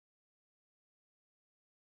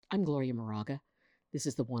I'm Gloria Moraga. This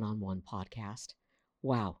is the One on One podcast.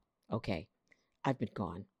 Wow. Okay. I've been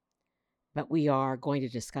gone, but we are going to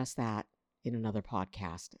discuss that in another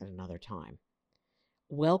podcast at another time.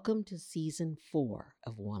 Welcome to season 4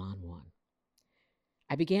 of One on One.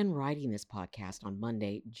 I began writing this podcast on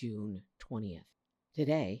Monday, June 20th.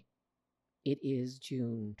 Today, it is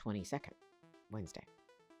June 22nd, Wednesday.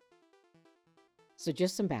 So,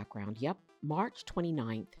 just some background. Yep, March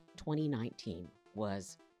 29th, 2019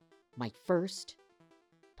 was my first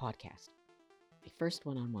podcast, my first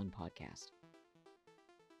one-on-one podcast.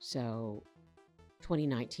 So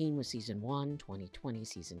 2019 was season 1, 2020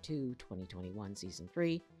 season 2, 2021 season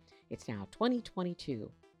 3. It's now 2022,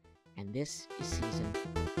 and this is season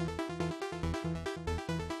 4.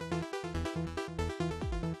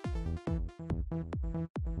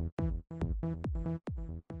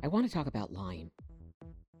 I want to talk about lying.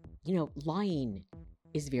 You know, lying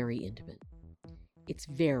is very intimate. It's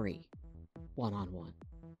very one-on-one.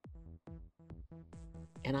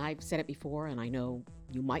 And I've said it before, and I know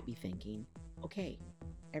you might be thinking, okay,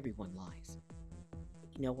 everyone lies.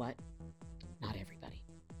 You know what? Not everybody.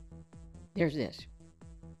 There's this.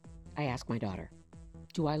 I ask my daughter,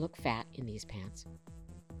 do I look fat in these pants?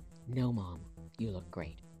 No, Mom, you look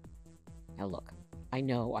great. Now look, I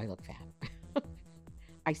know I look fat.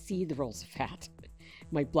 I see the rolls of fat.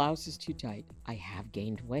 My blouse is too tight. I have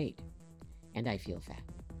gained weight, and I feel fat.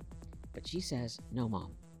 But she says, no,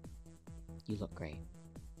 Mom, you look great.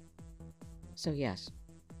 So yes,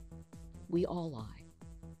 we all lie.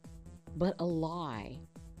 But a lie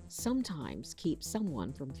sometimes keeps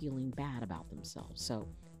someone from feeling bad about themselves. So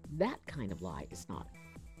that kind of lie is not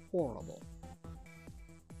horrible.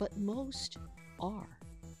 But most are.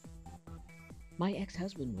 My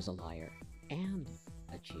ex-husband was a liar and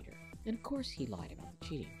a cheater. And of course he lied about the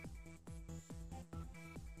cheating.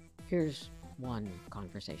 Here's one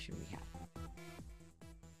conversation we had.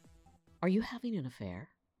 Are you having an affair?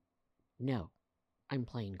 No, I'm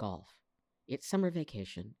playing golf. It's summer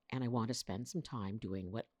vacation, and I want to spend some time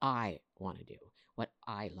doing what I want to do, what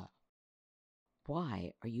I love.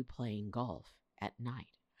 Why are you playing golf at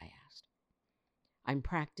night? I asked. I'm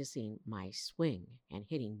practicing my swing and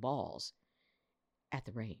hitting balls at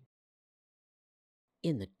the range.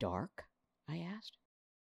 In the dark? I asked.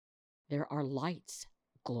 There are lights,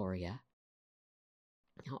 Gloria.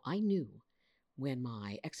 Now, I knew when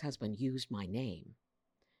my ex-husband used my name,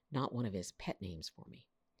 not one of his pet names for me,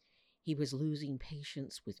 he was losing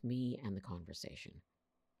patience with me and the conversation.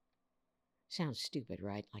 Sounds stupid,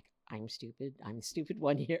 right? Like, I'm the stupid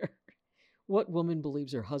one here. What woman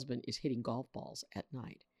believes her husband is hitting golf balls at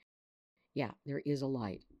night? Yeah, there is a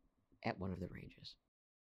light at one of the ranges.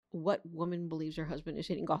 What woman believes her husband is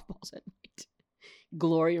hitting golf balls at night?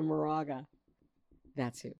 Gloria Moraga.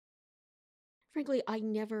 That's who. Frankly, I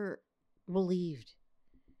never believed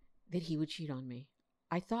that he would cheat on me.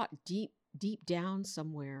 I thought deep down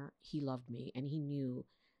somewhere he loved me and he knew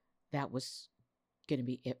that was going to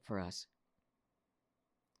be it for us.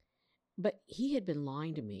 But he had been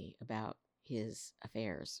lying to me about his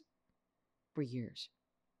affairs for years.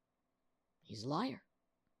 He's a liar.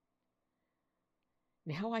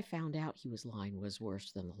 And how I found out he was lying was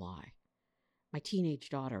worse than the lie. My teenage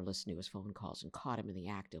daughter listened to his phone calls and caught him in the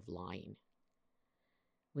act of lying.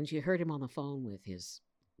 When she heard him on the phone with his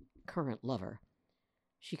current lover,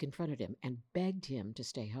 she confronted him and begged him to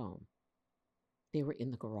stay home. They were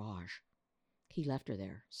in the garage. He left her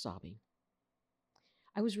there, sobbing.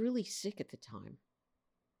 I was really sick at the time.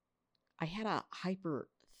 I had a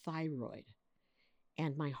hyperthyroid,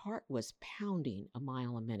 and my heart was pounding a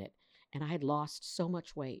mile a minute, and I had lost so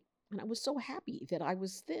much weight, and I was so happy that I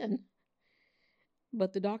was thin.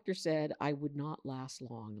 But the doctor said I would not last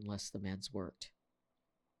long unless the meds worked.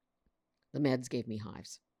 The meds gave me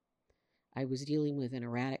hives. I was dealing with an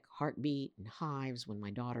erratic heartbeat and hives when my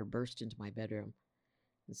daughter burst into my bedroom,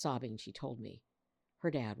 and sobbing, she told me her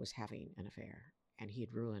dad was having an affair, and he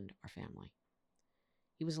had ruined our family.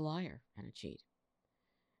 He was a liar and a cheat.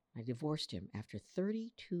 I divorced him after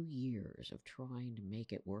 32 years of trying to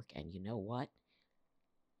make it work, and you know what?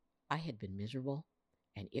 I had been miserable,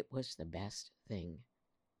 and it was the best thing,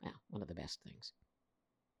 well, one of the best things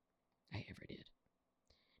I ever did.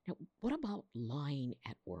 Now, what about lying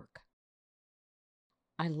at work?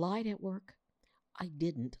 I lied at work. I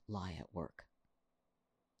didn't lie at work.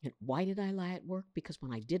 And why did I lie at work? Because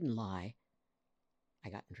when I didn't lie, I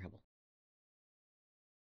got in trouble.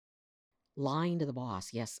 Lying to the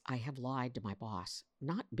boss. Yes, I have lied to my boss.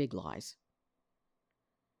 Not big lies.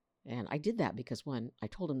 And I did that because when I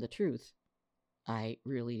told him the truth, I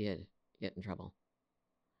really did get in trouble.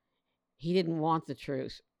 He didn't want the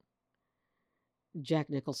truth. Jack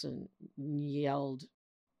Nicholson yelled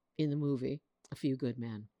in the movie, A Few Good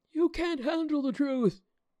Men. You can't handle the truth.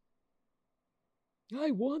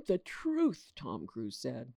 I want the truth, Tom Cruise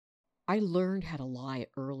said. I learned how to lie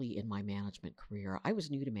early in my management career. I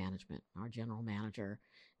was new to management. Our general manager,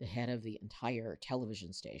 the head of the entire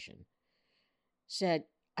television station, said,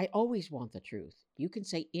 I always want the truth. You can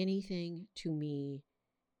say anything to me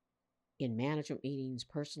in management meetings,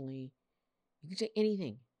 personally. You can say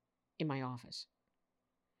anything in my office.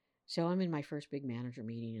 So I'm in my first big manager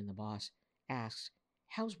meeting, and the boss asks,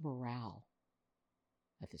 how's morale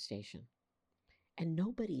at the station? And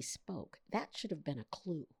nobody spoke. That should have been a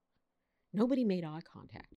clue. Nobody made eye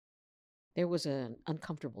contact. There was an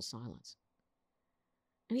uncomfortable silence.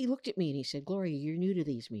 And he looked at me and he said, Gloria, you're new to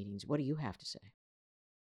these meetings. What do you have to say?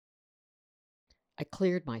 I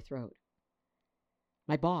cleared my throat.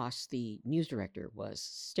 My boss, the news director, was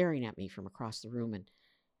staring at me from across the room, and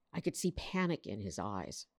I could see panic in his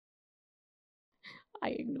eyes. I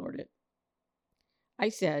ignored it. I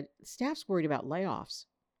said, staff's worried about layoffs.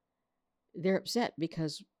 They're upset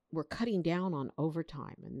because we're cutting down on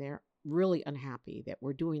overtime, and they're really unhappy that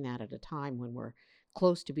we're doing that at a time when we're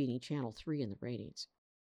close to beating Channel 3 in the ratings.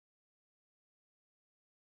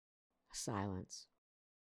 Silence.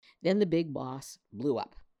 Then the big boss blew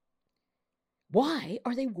up. Why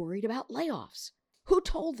are they worried about layoffs? Who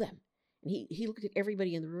told them? And he looked at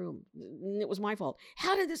everybody in the room. It was my fault.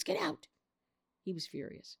 How did this get out? He was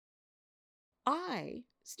furious.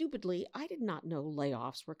 Stupidly, I did not know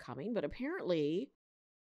layoffs were coming, but apparently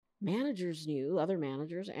managers knew, other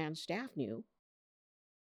managers and staff knew.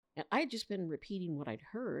 And I had just been repeating what I'd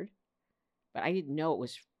heard, but I didn't know it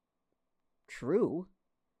was true.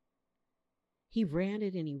 He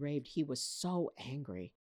ranted and he raved. He was so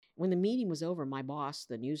angry. When the meeting was over, my boss,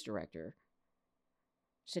 the news director,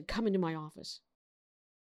 said, come into my office.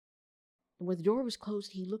 And when the door was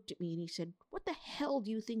closed, he looked at me and he said, what the hell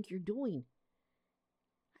do you think you're doing?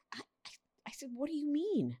 I said, what do you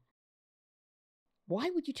mean? Why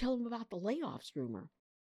would you tell him about the layoffs rumor?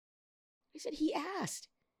 I said, he asked.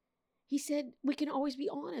 He said, we can always be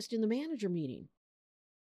honest in the manager meeting.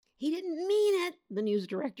 He didn't mean it, the news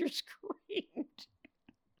director screamed.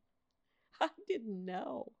 I didn't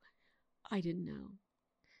know.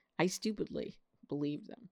 I stupidly believed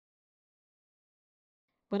them.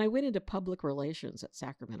 When I went into public relations at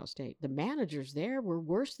Sacramento State, the managers there were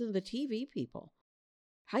worse than the TV people.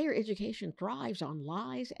 Higher education thrives on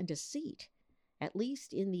lies and deceit, at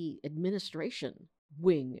least in the administration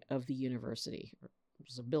wing of the university,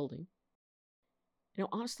 which is a building.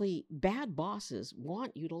 Honestly, bad bosses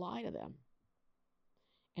want you to lie to them.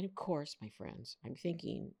 And of course, my friends, I'm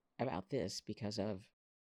thinking about this because of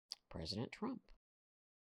President Trump.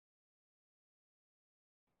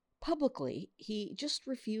 Publicly, he just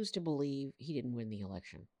refused to believe he didn't win the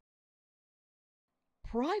election.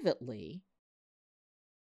 Privately,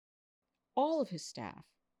 all of his staff,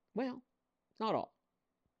 well, not all,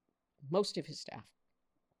 most of his staff,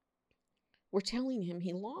 were telling him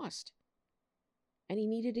he lost and he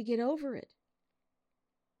needed to get over it.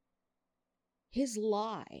 His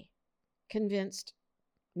lie convinced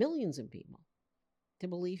millions of people to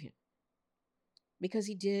believe him because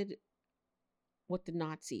he did what the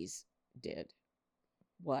Nazis did,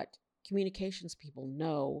 what communications people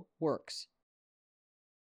know works.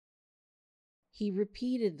 He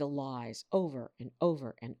repeated the lies over and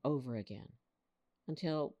over and over again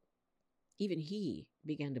until even he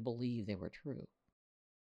began to believe they were true.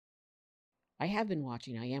 I am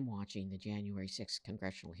watching the January 6th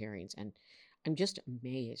congressional hearings, and I'm just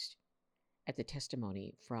amazed at the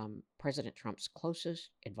testimony from President Trump's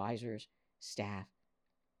closest advisors, staff,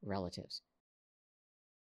 relatives.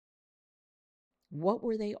 What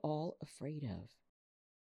were they all afraid of?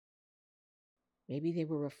 Maybe they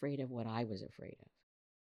were afraid of what I was afraid of.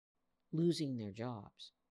 Losing their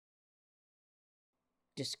jobs.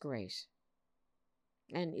 Disgrace.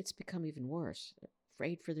 And it's become even worse.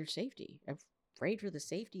 Afraid for their safety. Afraid for the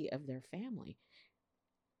safety of their family.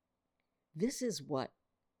 This is what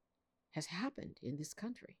has happened in this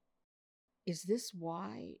country. Is this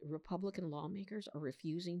why Republican lawmakers are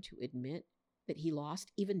refusing to admit that he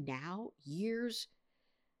lost even now, years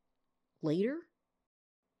later?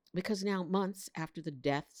 Because now, months after the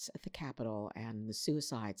deaths at the Capitol and the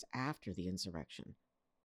suicides after the insurrection,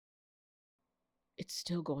 it's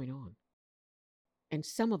still going on. And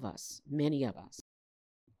some of us, many of us,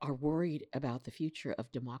 are worried about the future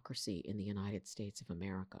of democracy in the United States of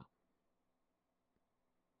America.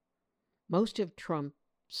 Most of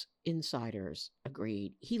Trump's insiders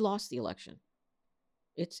agreed he lost the election.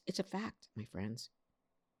 It's a fact, my friends.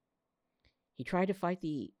 He tried to fight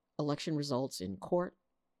the election results in court,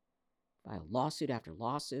 filed lawsuit after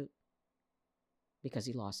lawsuit because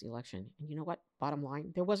he lost the election. And you know what? Bottom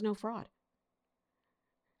line, there was no fraud.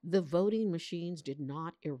 The voting machines did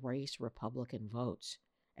not erase Republican votes,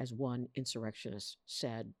 as one insurrectionist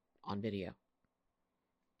said on video.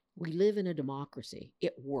 We live in a democracy.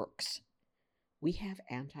 It works. We have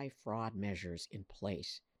anti-fraud measures in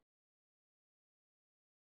place.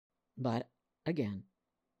 But again,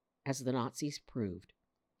 as the Nazis proved,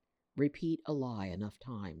 repeat a lie enough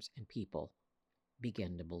times and people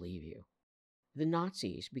begin to believe you. The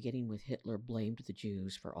Nazis, beginning with Hitler, blamed the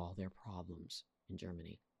Jews for all their problems in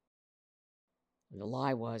Germany. The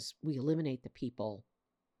lie was, we eliminate the people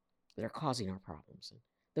that are causing our problems. And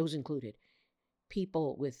those included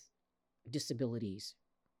people with disabilities,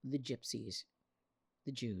 the gypsies,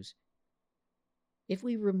 the Jews. If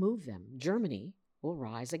we remove them, Germany will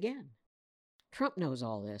rise again. Trump knows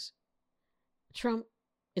all this. Trump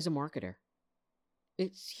is a marketer.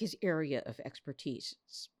 It's his area of expertise.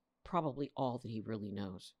 It's probably all that he really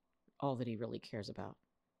knows. All that he really cares about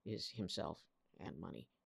is himself and money.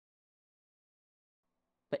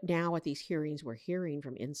 But now at these hearings, we're hearing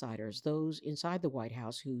from insiders, those inside the White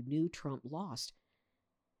House who knew Trump lost,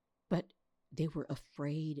 but they were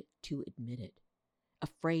afraid to admit it,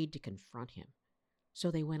 afraid to confront him.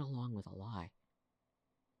 So they went along with a lie.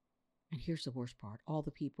 And here's the worst part. All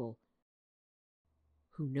the people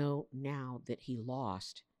who know now that he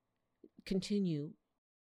lost continue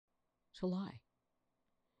to lie.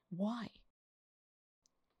 Why?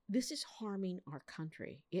 This is harming our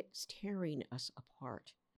country. It's tearing us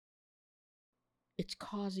apart. It's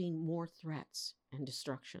causing more threats and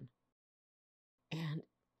destruction. And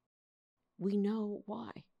we know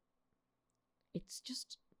why. It's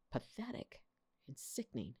just pathetic and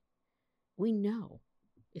sickening. We know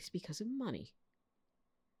it's because of money.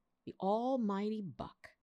 The almighty buck.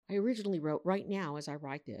 I originally wrote right now, as I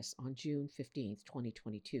write this, on June 15th,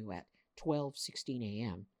 2022 at 12:16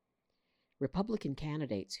 a.m., Republican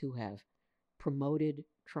candidates who have promoted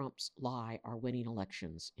Trump's lie are winning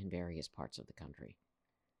elections in various parts of the country.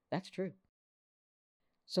 That's true.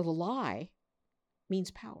 So the lie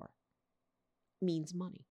means power, means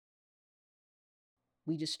money.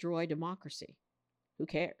 We destroy democracy. Who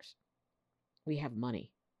cares? We have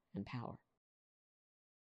money and power.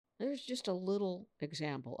 There's just a little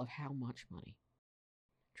example of how much money.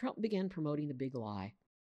 Trump began promoting the big lie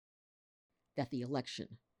that the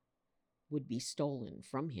election would be stolen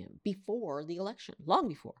from him before the election, long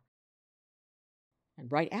before.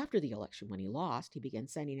 And right after the election, when he lost, he began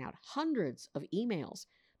sending out hundreds of emails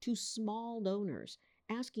to small donors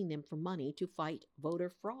asking them for money to fight voter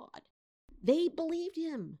fraud. They believed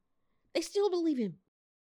him. They still believe him.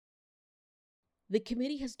 The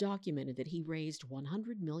committee has documented that he raised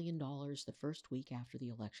 $100 million the first week after the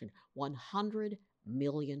election. $100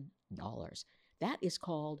 million. That is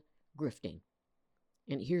called grifting.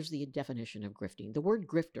 And here's the definition of grifting. The word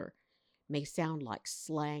grifter may sound like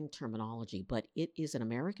slang terminology, but it is an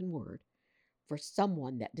American word for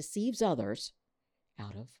someone that deceives others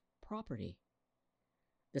out of property.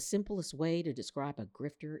 The simplest way to describe a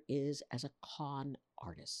grifter is as a con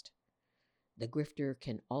artist. The grifter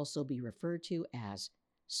can also be referred to as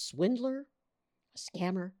swindler, a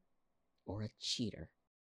scammer, or a cheater.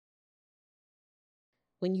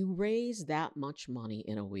 When you raise that much money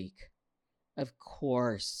in a week, of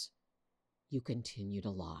course, you continue to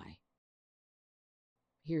lie.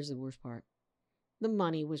 Here's the worst part. The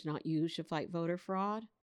money was not used to fight voter fraud.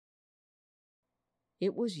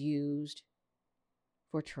 It was used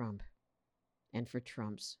for Trump and for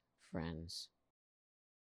Trump's friends.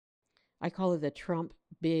 I call it the Trump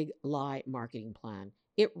Big Lie Marketing Plan.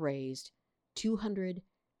 It raised $250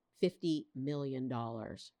 million.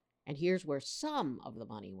 And here's where some of the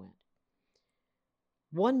money went.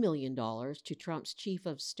 $1 million to Trump's chief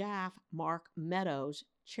of staff, Mark Meadows'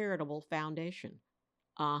 charitable foundation.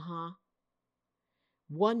 $1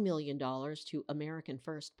 million to American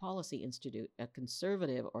First Policy Institute, a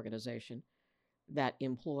conservative organization that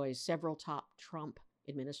employs several top Trump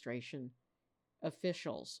administration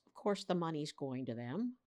officials. Of course, the money's going to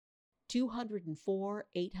them.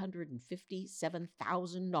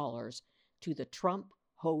 $857,000 to the Trump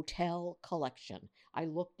Hotel Collection. I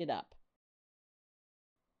looked it up.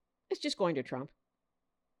 It's just going to Trump.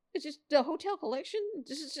 It's just the hotel collection.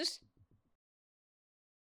 This is just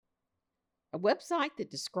a website that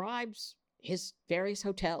describes his various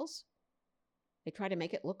hotels. They try to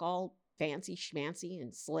make it look all fancy schmancy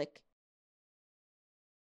and slick.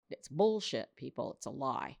 It's bullshit, people. It's a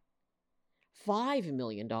lie. $5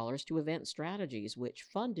 million to Event Strategies, which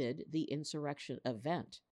funded the insurrection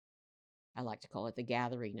event. I like to call it the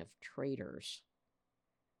gathering of traitors.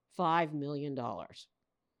 $5 million.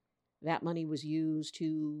 That money was used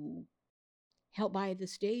to help buy the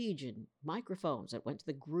stage and microphones that went to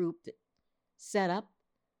the group that set up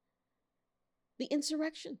the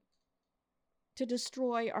insurrection to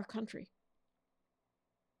destroy our country.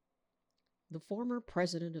 The former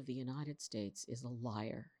president of the United States is a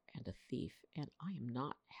liar and a thief, and I am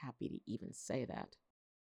not happy to even say that.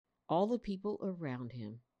 All the people around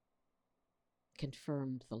him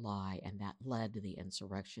confirmed the lie, and that led to the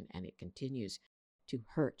insurrection, and it continues to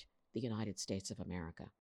hurt the United States of America.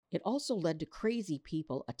 It also led to crazy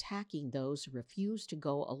people attacking those who refused to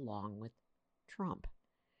go along with Trump.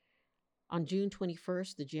 On June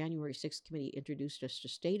 21st, the January 6th committee introduced us to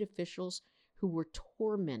state officials who were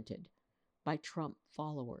tormented by Trump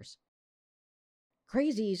followers.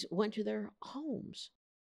 Crazies went to their homes,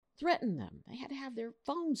 threatened them. They had to have their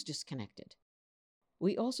phones disconnected.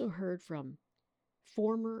 We also heard from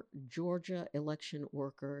former Georgia election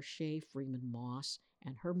worker Shay Freeman Moss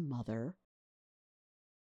and her mother,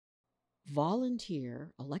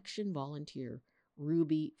 election volunteer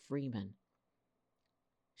Ruby Freeman.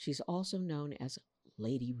 She's also known as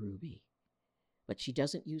Lady Ruby, but she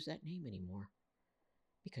doesn't use that name anymore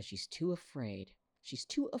because she's too afraid. She's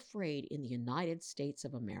too afraid in the United States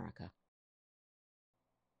of America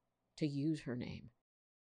to use her name.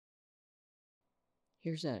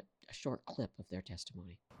 Here's a short clip of their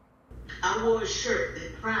testimony. I wore a shirt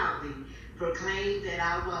that proudly proclaimed that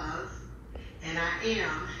I was, and I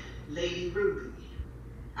am, Lady Ruby.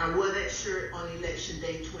 I wore that shirt on Election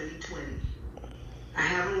Day 2020. I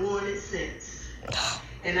haven't worn it since,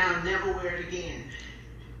 and I'll never wear it again.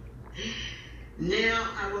 Now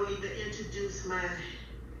I won't even introduce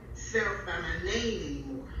myself by my name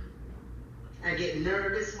anymore. I get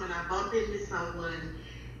nervous when I bump into someone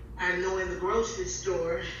I know in the grocery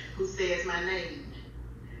store who says my name.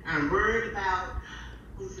 I'm worried about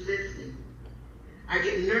who's listening. I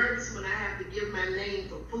get nervous when I have to give my name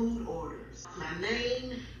for food orders. My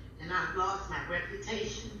name, and I've lost my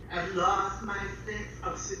reputation. I've lost my sense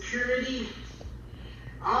of security.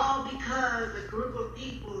 All because a group of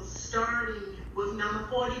people starting with number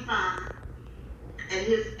 45 and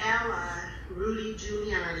his ally, Rudy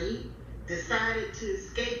Giuliani, decided to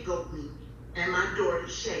scapegoat me and my daughter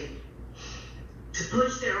Shay to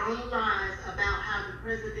push their own lies about how the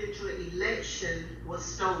presidential election was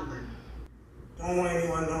stolen. Don't want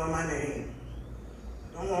anyone knowing my name.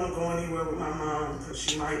 Don't want to go anywhere with my mom because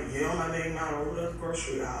she might yell my name out over the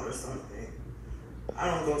grocery aisle or something. I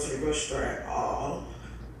don't go to the grocery store at all.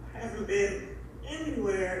 I haven't been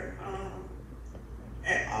anywhere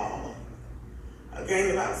at all. I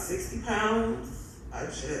gained about 60 pounds. I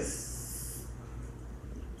just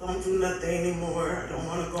don't do nothing anymore. I don't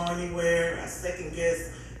want to go anywhere. I second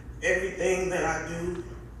guess everything that I do.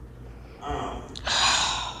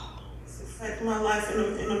 It's affecting my life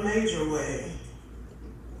in a major way.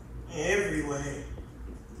 In every way.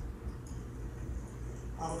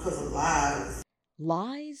 All because of lies.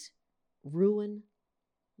 Lies ruin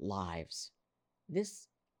lives. This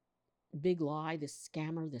big lie, this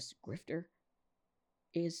scammer, this grifter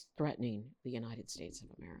is threatening the United States of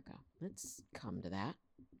America. Let's come to that.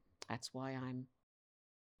 That's why I'm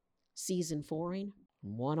season 4ing,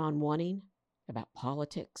 one-on-oneing about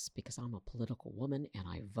politics, because I'm a political woman and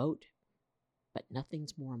I vote. But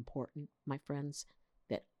nothing's more important, my friends,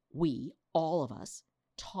 that we, all of us,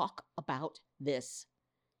 talk about this,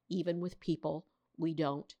 even with people we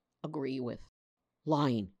don't agree with.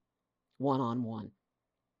 Lying, one-on-one.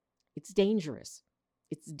 It's dangerous.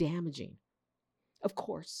 It's damaging. Of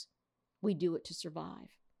course, we do it to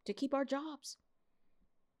survive, to keep our jobs.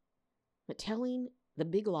 But telling the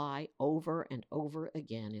big lie over and over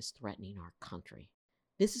again is threatening our country.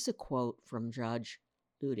 This is a quote from Judge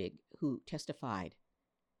Luttig, who testified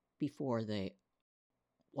before the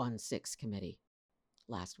 1-6 committee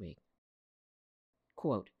last week.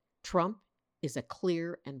 Quote, Trump is a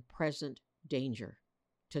clear and present danger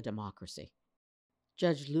to democracy.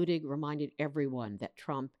 Judge Luttig reminded everyone that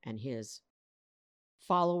Trump and his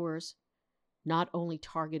followers not only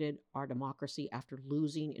targeted our democracy after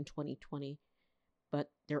losing in 2020,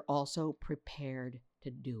 but they're also prepared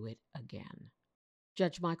to do it again.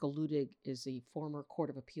 Judge Michael Luttig is the former Court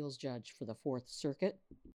of Appeals judge for the Fourth Circuit,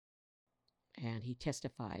 and he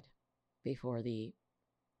testified before the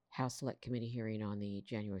House Select Committee hearing on the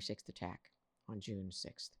January 6th attack on June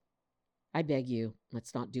 6th. I beg you,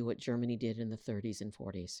 let's not do what Germany did in the 30s and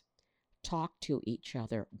 40s. Talk to each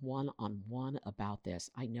other one-on-one about this.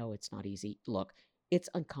 I know it's not easy. Look, it's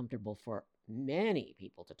uncomfortable for many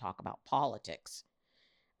people to talk about politics,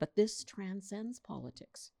 but this transcends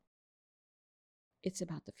politics. It's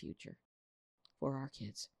about the future for our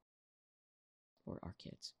kids. For our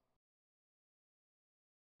kids.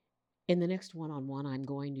 In the next one-on-one, I'm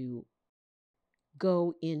going to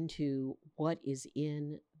go into what is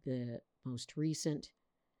in the most recent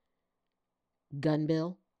gun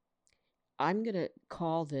bill. I'm going to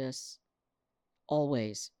call this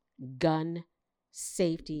always gun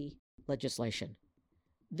safety legislation.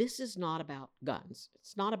 This is not about guns.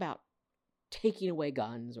 It's not about taking away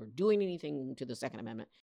guns or doing anything to the Second Amendment.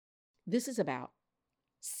 This is about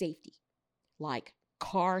safety, like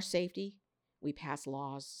car safety. We pass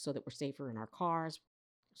laws so that we're safer in our cars,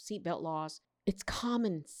 seatbelt laws. It's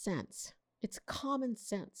common sense. It's common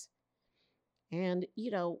sense. And,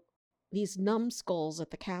 these numbskulls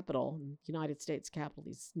at the Capitol, United States Capitol,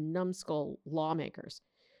 these numbskull lawmakers.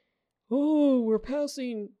 Oh, we're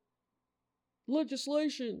passing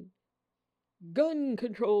legislation, gun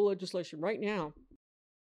control legislation right now.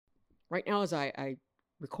 Right now, as I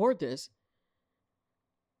record this,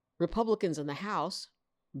 Republicans in the House,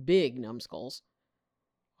 big numbskulls,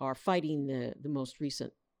 are fighting the most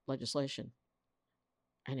recent legislation.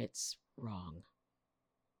 And it's wrong.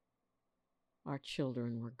 Our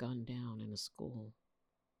children were gunned down in a school.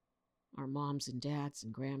 Our moms and dads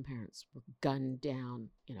and grandparents were gunned down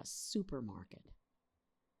in a supermarket.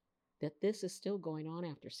 That this is still going on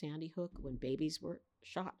after Sandy Hook when babies were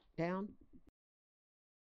shot down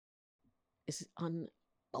is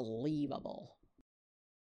unbelievable.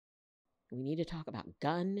 We need to talk about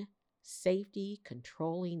gun safety,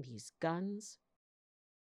 controlling these guns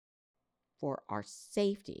for our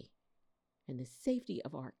safety and the safety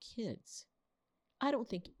of our kids. I don't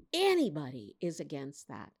think anybody is against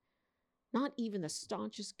that. Not even the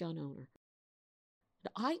staunchest gun owner.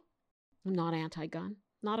 I am not anti-gun.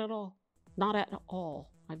 Not at all. Not at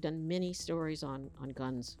all. I've done many stories on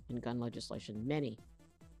guns and gun legislation. Many.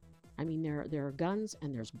 I mean, there are guns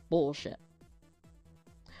and there's bullshit.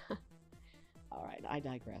 All right, I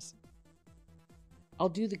digress. I'll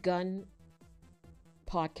do the gun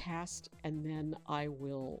podcast and then I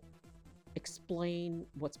will explain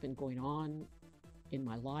what's been going on in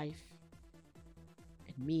my life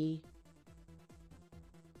and me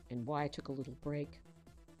and why I took a little break,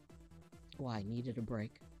 why I needed a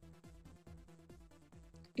break.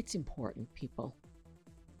 It's important, people.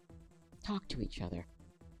 Talk to each other.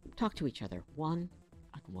 Talk to each other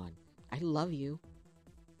one-on-one. I love you.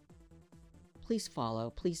 Please follow.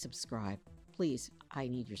 Please subscribe. Please, I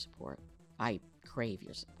need your support. I crave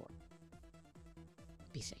your support.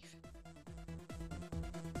 Be safe.